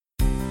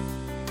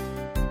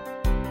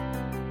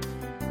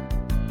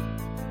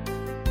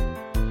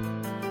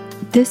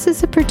This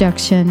is a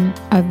production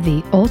of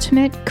the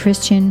Ultimate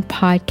Christian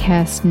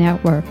Podcast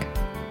Network.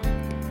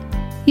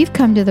 You've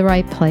come to the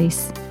right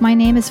place. My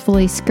name is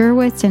Felice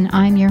Gerwitz, and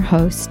I'm your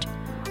host.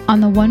 On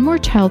the One More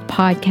Child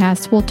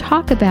podcast, we'll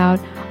talk about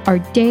our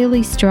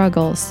daily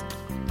struggles,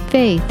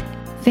 faith,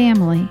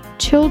 family,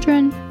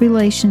 children,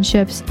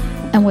 relationships,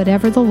 and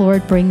whatever the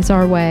Lord brings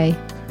our way.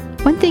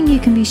 One thing you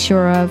can be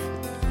sure of,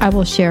 I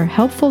will share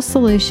helpful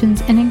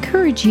solutions and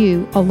encourage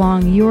you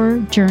along your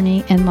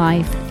journey in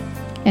life.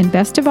 And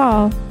best of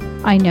all,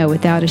 I know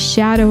without a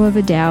shadow of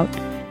a doubt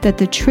that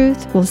the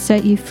truth will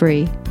set you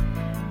free.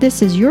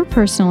 This is your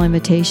personal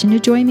invitation to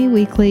join me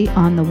weekly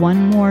on the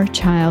One More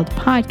Child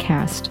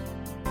podcast.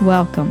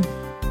 Welcome.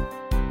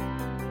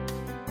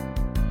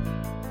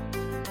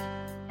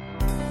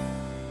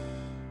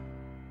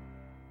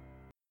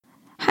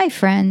 Hi,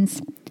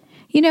 friends.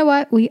 You know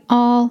what? We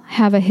all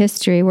have a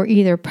history we're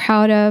either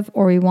proud of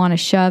or we want to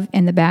shove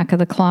in the back of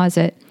the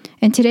closet.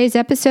 In today's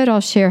episode, I'll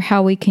share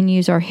how we can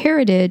use our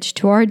heritage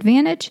to our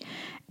advantage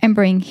and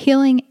bring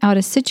healing out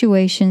of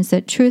situations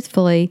that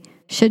truthfully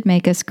should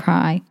make us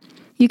cry.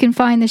 You can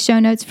find the show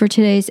notes for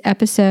today's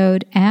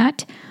episode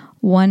at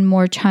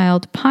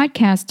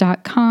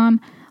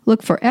onemorechildpodcast.com.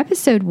 Look for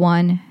episode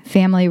 1,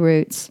 Family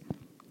Roots.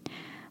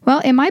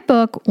 Well, in my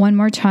book, One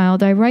More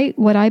Child, I write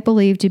what I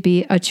believe to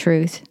be a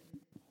truth.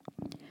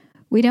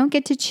 We don't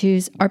get to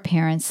choose our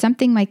parents,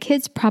 something my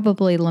kids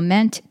probably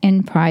lament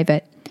in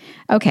private.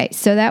 Okay,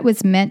 so that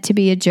was meant to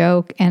be a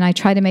joke, and I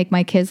try to make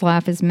my kids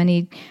laugh as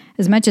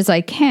much as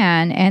I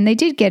can, and they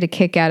did get a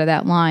kick out of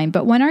that line.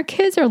 But when our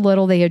kids are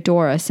little, they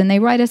adore us, and they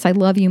write us, "I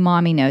love you,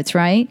 Mommy" notes,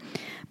 right?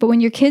 But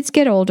when your kids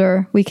get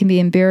older, we can be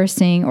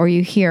embarrassing, or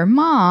you hear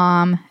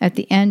 "Mom" at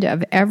the end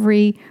of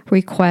every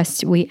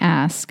request we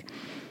ask.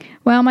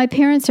 Well, my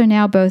parents are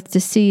now both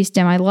deceased,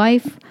 and my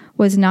life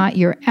was not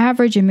your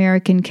average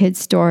American kid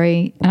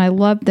story, and I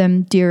loved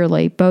them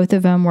dearly. Both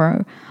of them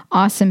were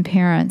awesome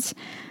parents.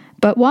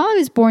 But while I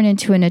was born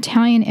into an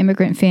Italian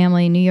immigrant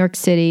family in New York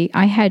City,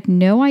 I had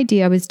no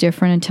idea I was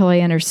different until I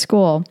entered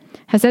school.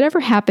 Has that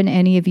ever happened to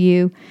any of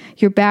you?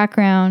 Your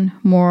background,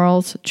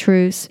 morals,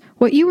 truths,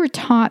 what you were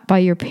taught by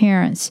your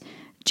parents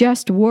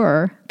just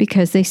were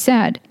because they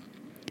said.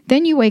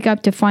 Then you wake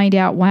up to find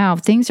out, wow,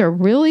 things are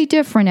really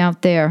different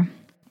out there.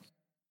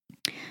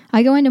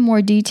 I go into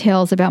more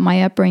details about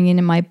my upbringing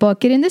in my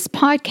book, and in this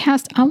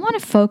podcast, I want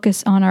to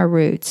focus on our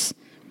roots.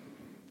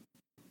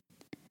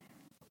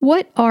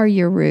 What are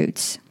your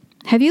roots?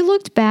 Have you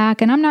looked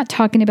back, and I'm not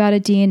talking about a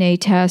DNA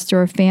test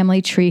or a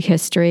family tree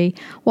history.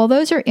 While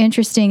those are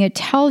interesting, it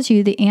tells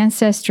you the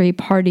ancestry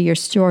part of your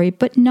story,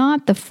 but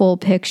not the full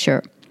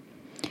picture.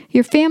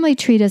 Your family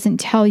tree doesn't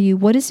tell you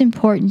what is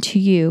important to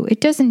you. It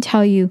doesn't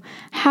tell you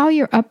how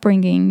your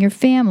upbringing, your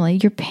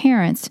family, your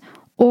parents,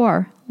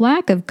 or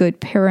lack of good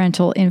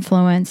parental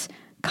influence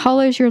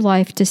colors your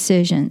life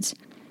decisions.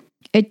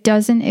 It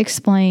doesn't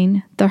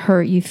explain the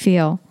hurt you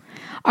feel.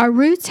 Our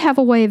roots have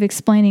a way of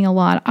explaining a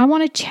lot. I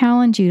want to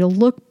challenge you to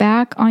look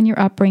back on your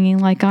upbringing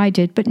like I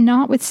did, but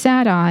not with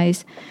sad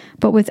eyes,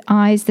 but with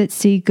eyes that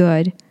see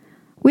good.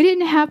 We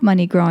didn't have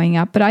money growing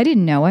up, but I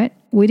didn't know it.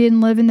 We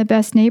didn't live in the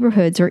best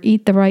neighborhoods or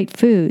eat the right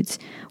foods.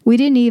 We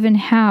didn't even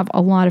have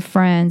a lot of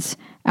friends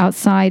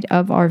outside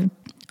of our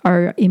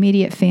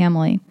immediate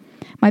family.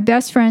 My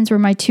best friends were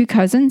my 2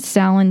 cousins,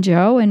 Sal and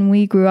Joe, and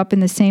we grew up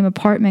in the same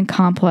apartment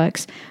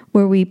complex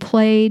where we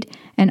played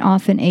and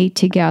often ate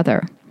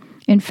together.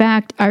 In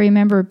fact, I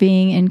remember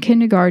being in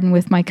kindergarten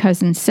with my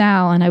cousin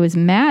Sal, and I was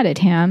mad at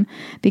him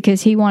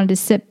because he wanted to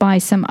sit by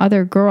some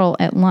other girl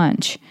at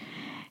lunch.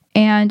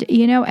 And,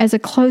 as a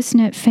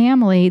close-knit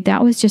family,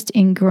 that was just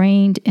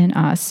ingrained in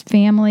us.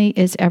 Family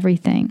is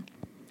everything.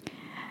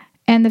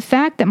 And the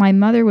fact that my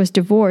mother was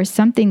divorced,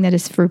 something that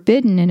is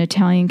forbidden in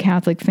Italian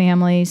Catholic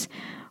families,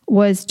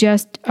 was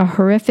just a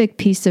horrific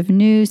piece of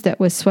news that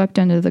was swept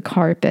under the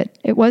carpet.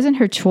 It wasn't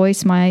her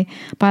choice. My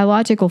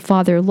biological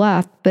father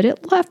left, but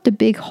it left a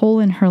big hole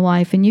in her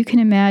life, and you can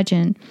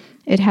imagine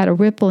it had a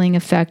rippling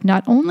effect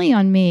not only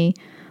on me,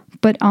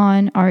 but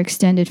on our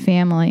extended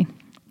family.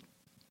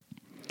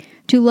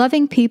 Do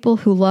loving people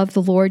who love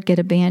the Lord get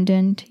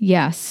abandoned?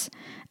 Yes,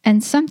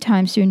 and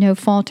sometimes through no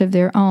fault of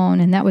their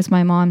own, and that was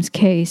my mom's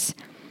case.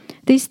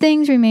 These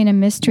things remain a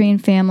mystery in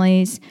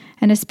families,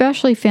 and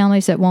especially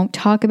families that won't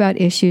talk about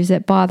issues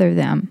that bother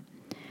them.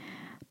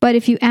 But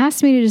if you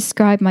asked me to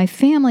describe my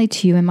family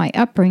to you and my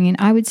upbringing,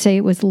 I would say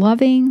it was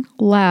loving,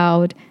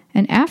 loud,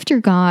 and after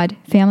God,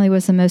 family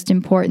was the most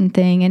important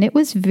thing, and it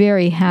was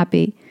very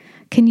happy.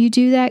 Can you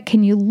do that?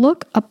 Can you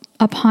look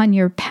upon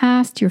your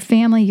past, your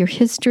family, your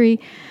history,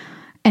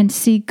 and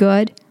see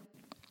good?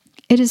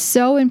 It is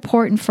so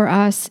important for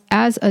us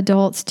as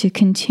adults to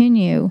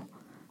continue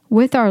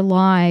with our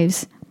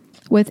lives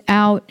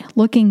without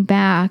looking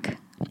back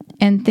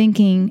and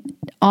thinking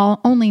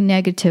only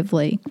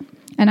negatively.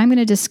 And I'm going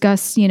to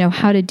discuss,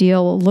 how to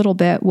deal a little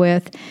bit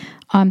with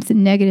the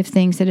negative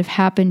things that have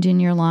happened in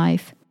your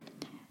life.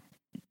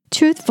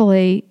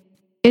 Truthfully,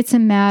 it's a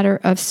matter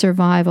of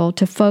survival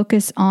to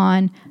focus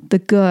on the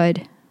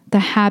good, the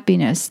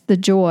happiness, the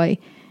joy,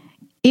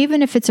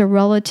 even if it's a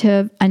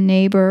relative, a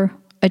neighbor,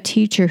 a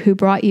teacher who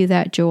brought you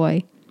that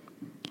joy.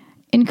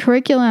 In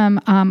curriculum,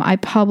 I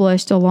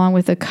published along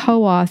with a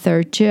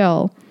co-author,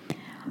 Jill.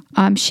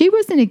 She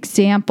was an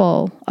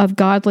example of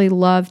godly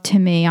love to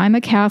me. I'm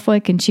a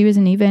Catholic and she was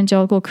an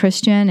evangelical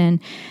Christian, and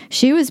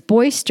she was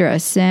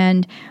boisterous,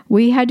 and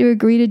we had to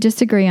agree to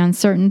disagree on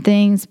certain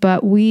things,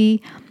 but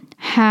we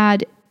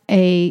had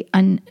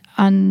an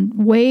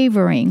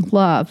unwavering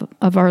love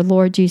of our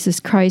Lord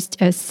Jesus Christ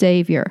as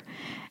Savior.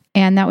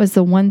 And that was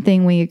the one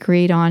thing we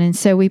agreed on. And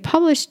so we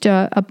published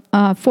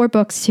 4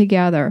 books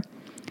together.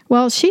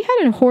 Well, she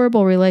had a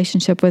horrible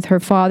relationship with her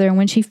father, and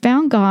when she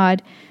found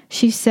God,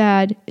 she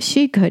said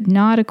she could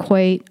not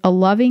equate a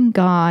loving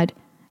God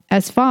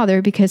as Father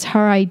because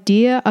her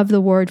idea of the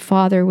word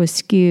Father was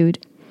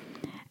skewed.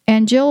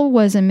 And Jill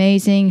was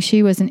amazing.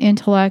 She was an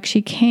intellect.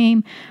 She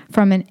came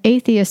from an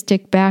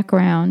atheistic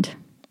background.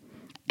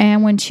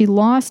 And when she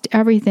lost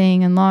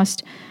everything and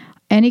lost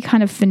any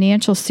kind of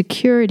financial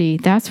security,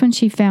 that's when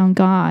she found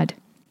God.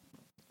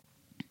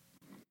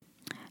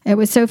 It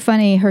was so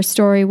funny. Her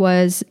story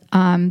was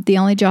the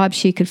only job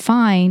she could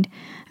find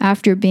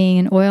after being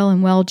an oil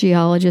and well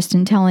geologist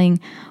and telling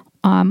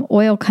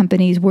oil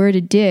companies where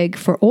to dig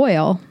for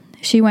oil.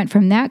 She went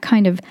from that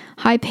kind of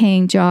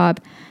high-paying job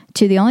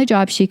to the only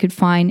job she could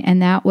find,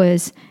 and that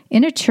was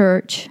in a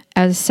church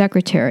as a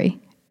secretary.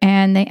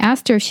 And they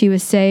asked her if she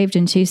was saved,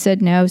 and she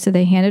said no, so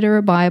they handed her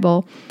a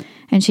Bible.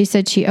 And she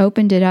said she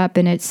opened it up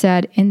and it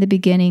said, "In the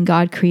beginning,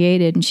 God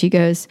created." And she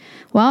goes,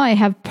 well, I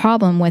have a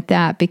problem with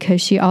that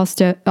because she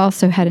also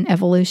had an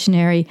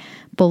evolutionary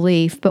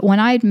belief. But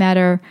when I'd met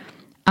her,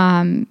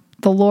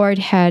 the Lord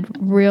had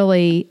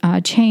really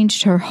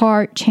changed her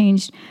heart,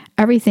 changed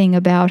everything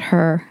about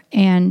her.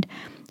 And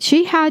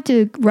she had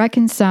to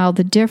reconcile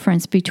the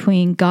difference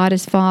between God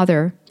as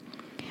Father.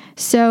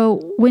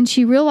 So when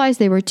she realized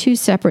they were 2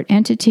 separate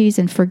entities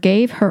and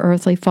forgave her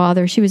earthly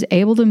father, she was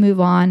able to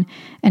move on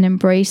and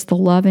embrace the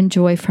love and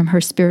joy from her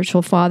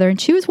spiritual father.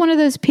 And she was one of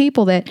those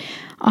people that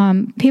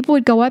people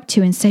would go up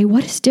to and say,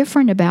 "What is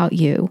different about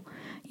you?"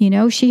 You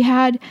know, she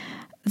had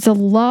the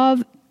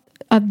love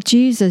of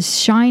Jesus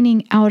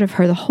shining out of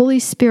her. The Holy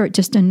Spirit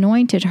just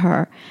anointed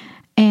her.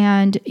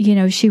 And, you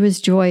know, she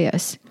was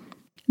joyous.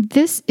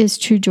 This is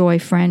true joy,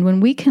 friend, when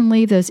we can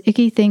leave those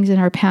icky things in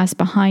our past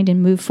behind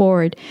and move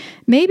forward.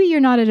 Maybe you're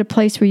not at a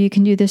place where you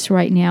can do this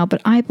right now,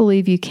 but I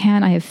believe you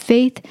can. I have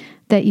faith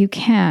that you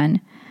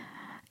can.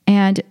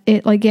 And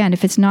again,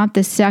 if it's not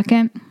this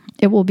second,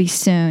 it will be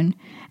soon.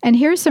 And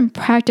here's some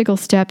practical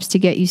steps to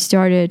get you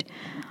started.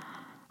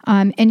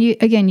 And you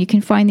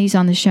can find these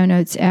on the show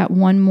notes at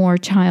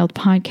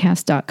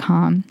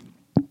onemorechildpodcast.com.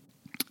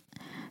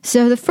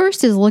 So the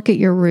first is look at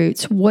your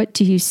roots. What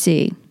do you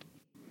see?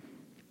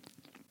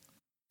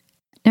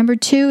 Number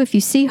 2, if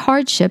you see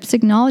hardships,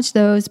 acknowledge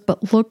those,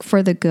 but look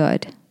for the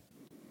good.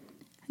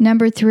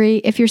 Number 3,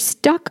 if you're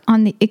stuck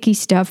on the icky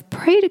stuff,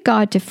 pray to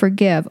God to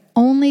forgive.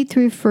 Only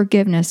through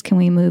forgiveness can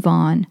we move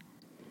on.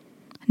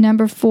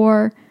 Number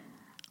 4,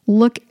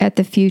 look at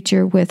the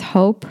future with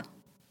hope.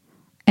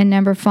 And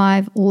number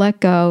 5,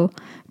 let go.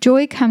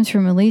 Joy comes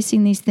from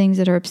releasing these things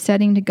that are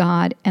upsetting to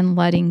God and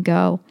letting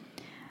go.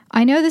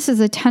 I know this is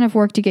a ton of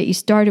work to get you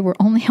started. We're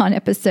only on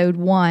episode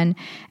 1.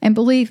 And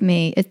believe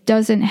me, it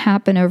doesn't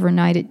happen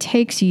overnight. It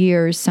takes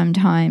years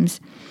sometimes.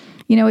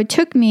 You know, it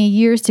took me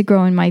years to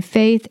grow in my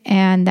faith,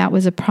 and that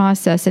was a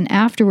process. And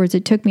afterwards,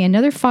 it took me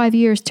another 5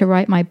 years to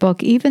write my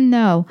book, even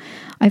though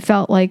I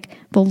felt like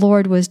the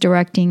Lord was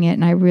directing it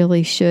and I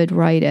really should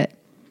write it.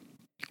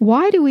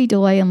 Why do we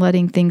delay in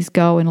letting things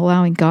go and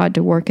allowing God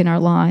to work in our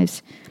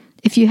lives?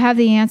 If you have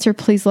the answer,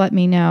 please let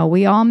me know.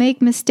 We all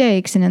make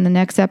mistakes, and in the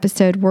next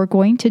episode, we're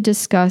going to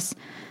discuss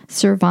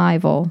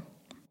survival.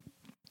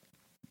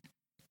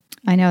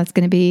 I know it's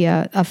going to be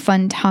a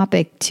fun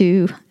topic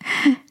to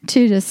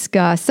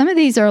discuss. Some of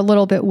these are a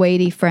little bit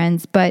weighty,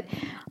 friends, but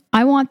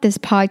I want this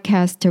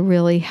podcast to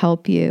really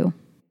help you.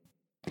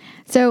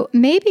 So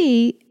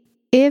maybe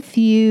if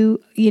you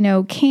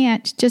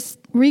can't,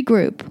 just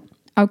regroup.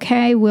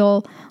 Okay,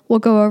 we'll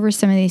go over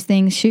some of these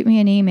things. Shoot me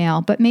an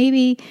email. But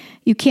maybe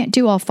you can't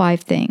do all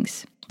 5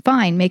 things.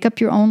 Fine, make up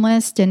your own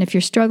list. And if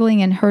you're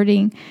struggling and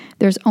hurting,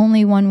 there's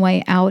only one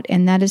way out,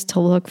 and that is to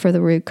look for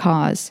the root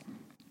cause.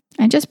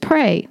 And just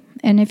pray.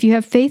 And if you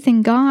have faith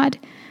in God,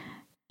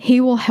 He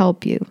will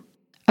help you.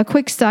 A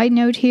quick side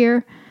note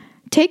here,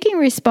 taking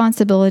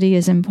responsibility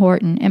is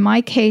important. In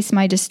my case,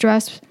 my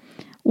distress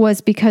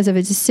was because of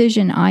a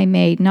decision I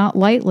made, not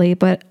lightly,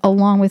 but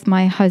along with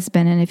my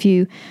husband. And if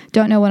you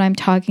don't know what I'm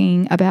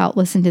talking about,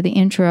 listen to the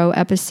intro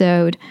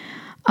episode,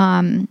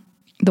 the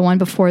one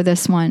before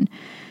this one.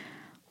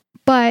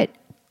 But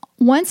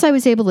once I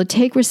was able to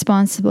take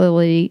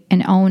responsibility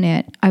and own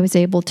it, I was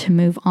able to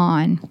move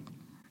on.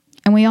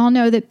 And we all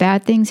know that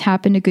bad things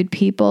happen to good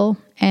people,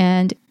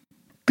 and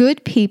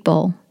good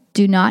people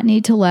do not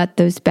need to let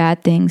those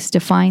bad things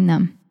define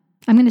them.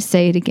 I'm going to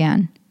say it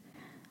again.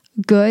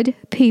 Good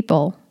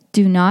people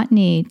do not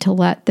need to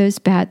let those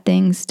bad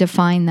things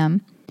define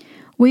them.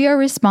 We are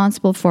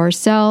responsible for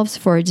ourselves,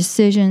 for our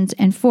decisions,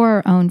 and for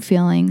our own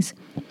feelings.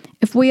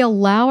 If we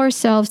allow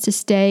ourselves to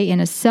stay in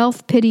a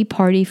self-pity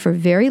party for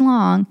very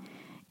long,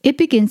 it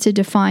begins to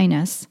define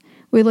us.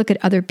 We look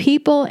at other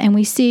people and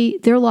we see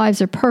their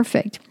lives are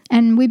perfect,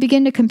 and we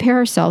begin to compare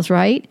ourselves,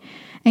 right?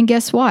 And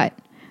guess what?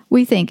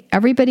 We think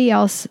everybody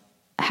else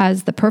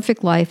has the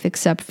perfect life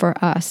except for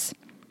us.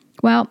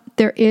 Well,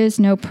 there is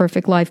no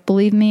perfect life.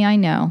 Believe me, I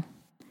know.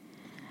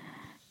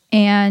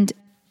 And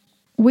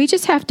we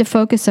just have to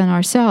focus on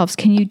ourselves.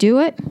 Can you do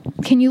it?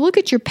 Can you look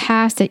at your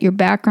past, at your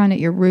background, at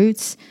your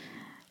roots,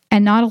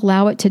 and not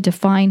allow it to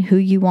define who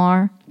you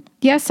are?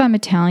 Yes, I'm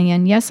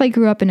Italian. Yes, I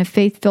grew up in a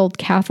faith-filled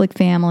Catholic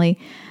family,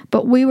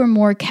 but we were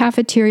more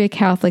cafeteria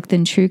Catholic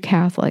than true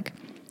Catholic,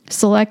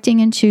 selecting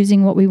and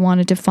choosing what we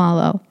wanted to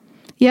follow.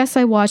 Yes,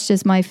 I watched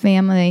as my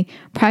family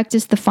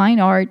practiced the fine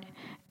art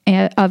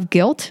of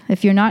guilt.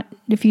 If you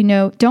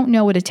don't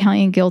know what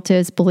Italian guilt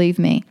is, believe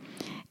me.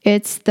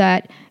 It's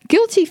that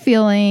guilty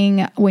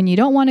feeling when you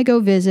don't want to go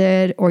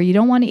visit or you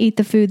don't want to eat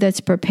the food that's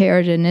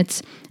prepared, and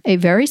it's a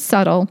very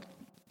subtle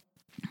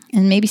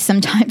and maybe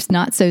sometimes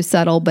not so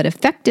subtle, but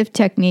effective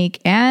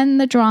technique,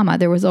 and the drama.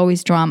 There was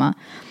always drama.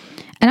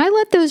 And I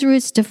let those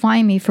roots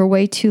define me for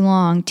way too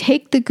long.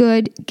 Take the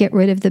good, get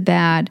rid of the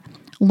bad.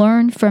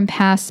 Learn from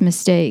past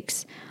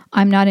mistakes.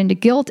 I'm not into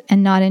guilt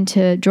and not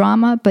into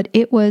drama, but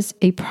it was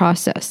a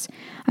process.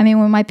 I mean,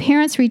 when my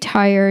parents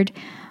retired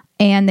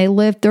and they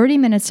lived 30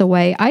 minutes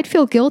away, I'd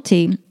feel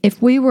guilty if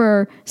we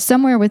were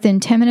somewhere within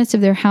 10 minutes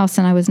of their house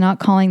and I was not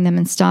calling them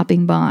and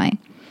stopping by.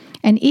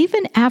 And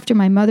even after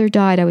my mother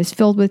died, I was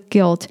filled with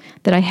guilt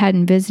that I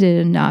hadn't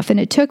visited enough. And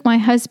it took my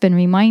husband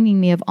reminding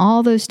me of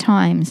all those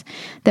times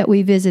that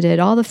we visited,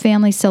 all the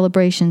family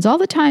celebrations, all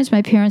the times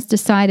my parents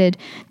decided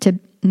to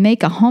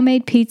make a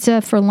homemade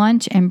pizza for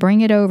lunch and bring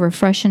it over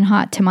fresh and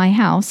hot to my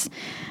house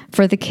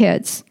for the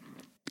kids.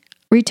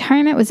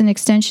 Retirement was an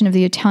extension of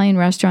the Italian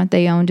restaurant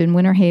they owned in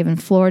Winter Haven,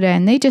 Florida,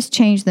 and they just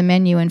changed the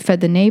menu and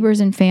fed the neighbors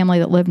and family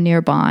that lived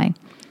nearby.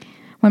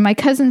 When my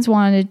cousins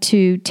wanted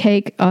to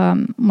take,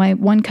 my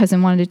one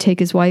cousin wanted to take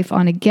his wife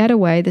on a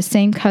getaway, the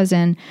same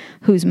cousin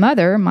whose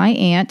mother, my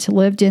aunt,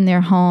 lived in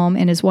their home,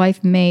 and his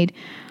wife made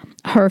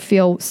her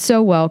feel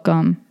so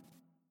welcome.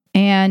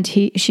 And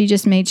she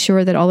just made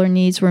sure that all her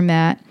needs were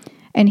met.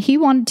 And he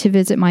wanted to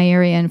visit my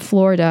area in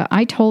Florida.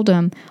 I told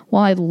him,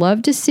 while I'd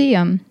love to see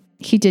him,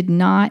 he did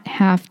not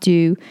have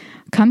to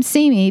come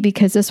see me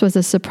because this was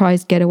a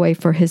surprise getaway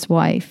for his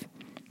wife.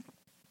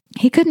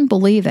 He couldn't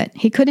believe it.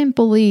 He couldn't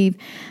believe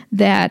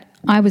that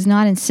I was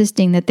not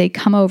insisting that they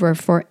come over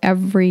for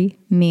every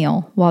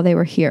meal while they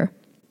were here.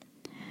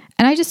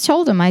 And I just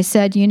told him, I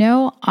said,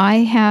 I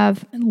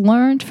have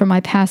learned from my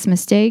past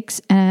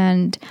mistakes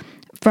and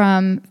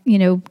from,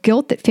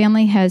 guilt that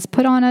family has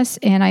put on us,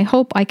 and I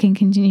hope I can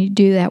continue to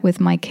do that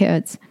with my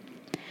kids.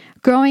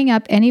 Growing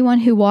up, anyone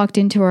who walked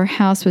into our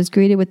house was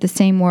greeted with the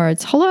same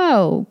words,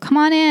 "Hello, come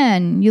on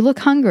in, you look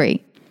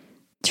hungry."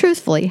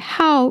 Truthfully,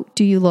 how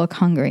do you look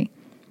hungry?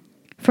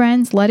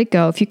 Friends, let it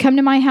go. If you come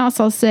to my house,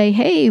 I'll say,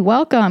 "Hey,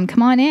 welcome,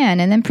 come on in,"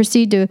 and then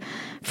proceed to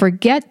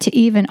forget to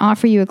even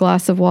offer you a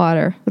glass of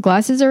water. The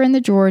glasses are in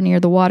the drawer near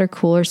the water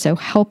cooler, so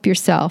help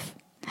yourself.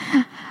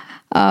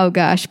 Oh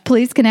gosh,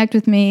 please connect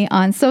with me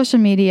on social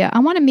media. I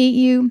want to meet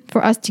you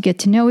for us to get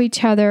to know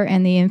each other,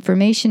 and the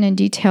information and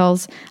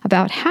details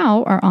about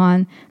how are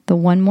on the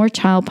One More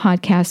Child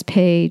podcast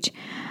page.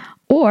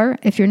 Or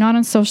if you're not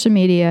on social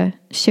media,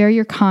 share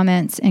your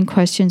comments and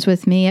questions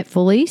with me at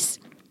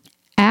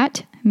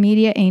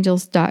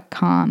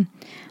Felice@MediaAngels.com.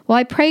 Well,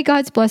 I pray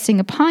God's blessing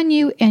upon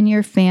you and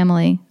your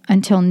family.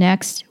 Until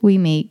next we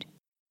meet.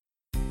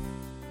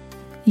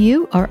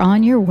 You are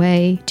on your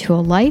way to a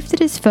life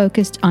that is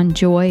focused on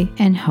joy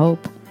and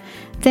hope.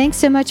 Thanks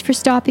so much for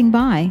stopping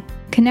by.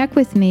 Connect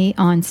with me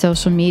on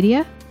social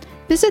media.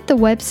 Visit the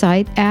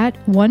website at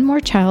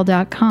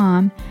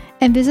onemorechild.com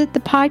and visit the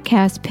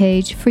podcast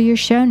page for your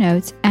show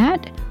notes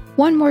at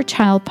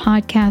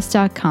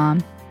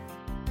onemorechildpodcast.com.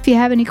 If you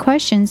have any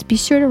questions, be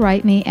sure to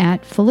write me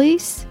at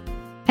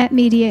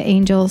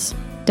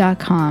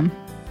Felice@MediaAngels.com.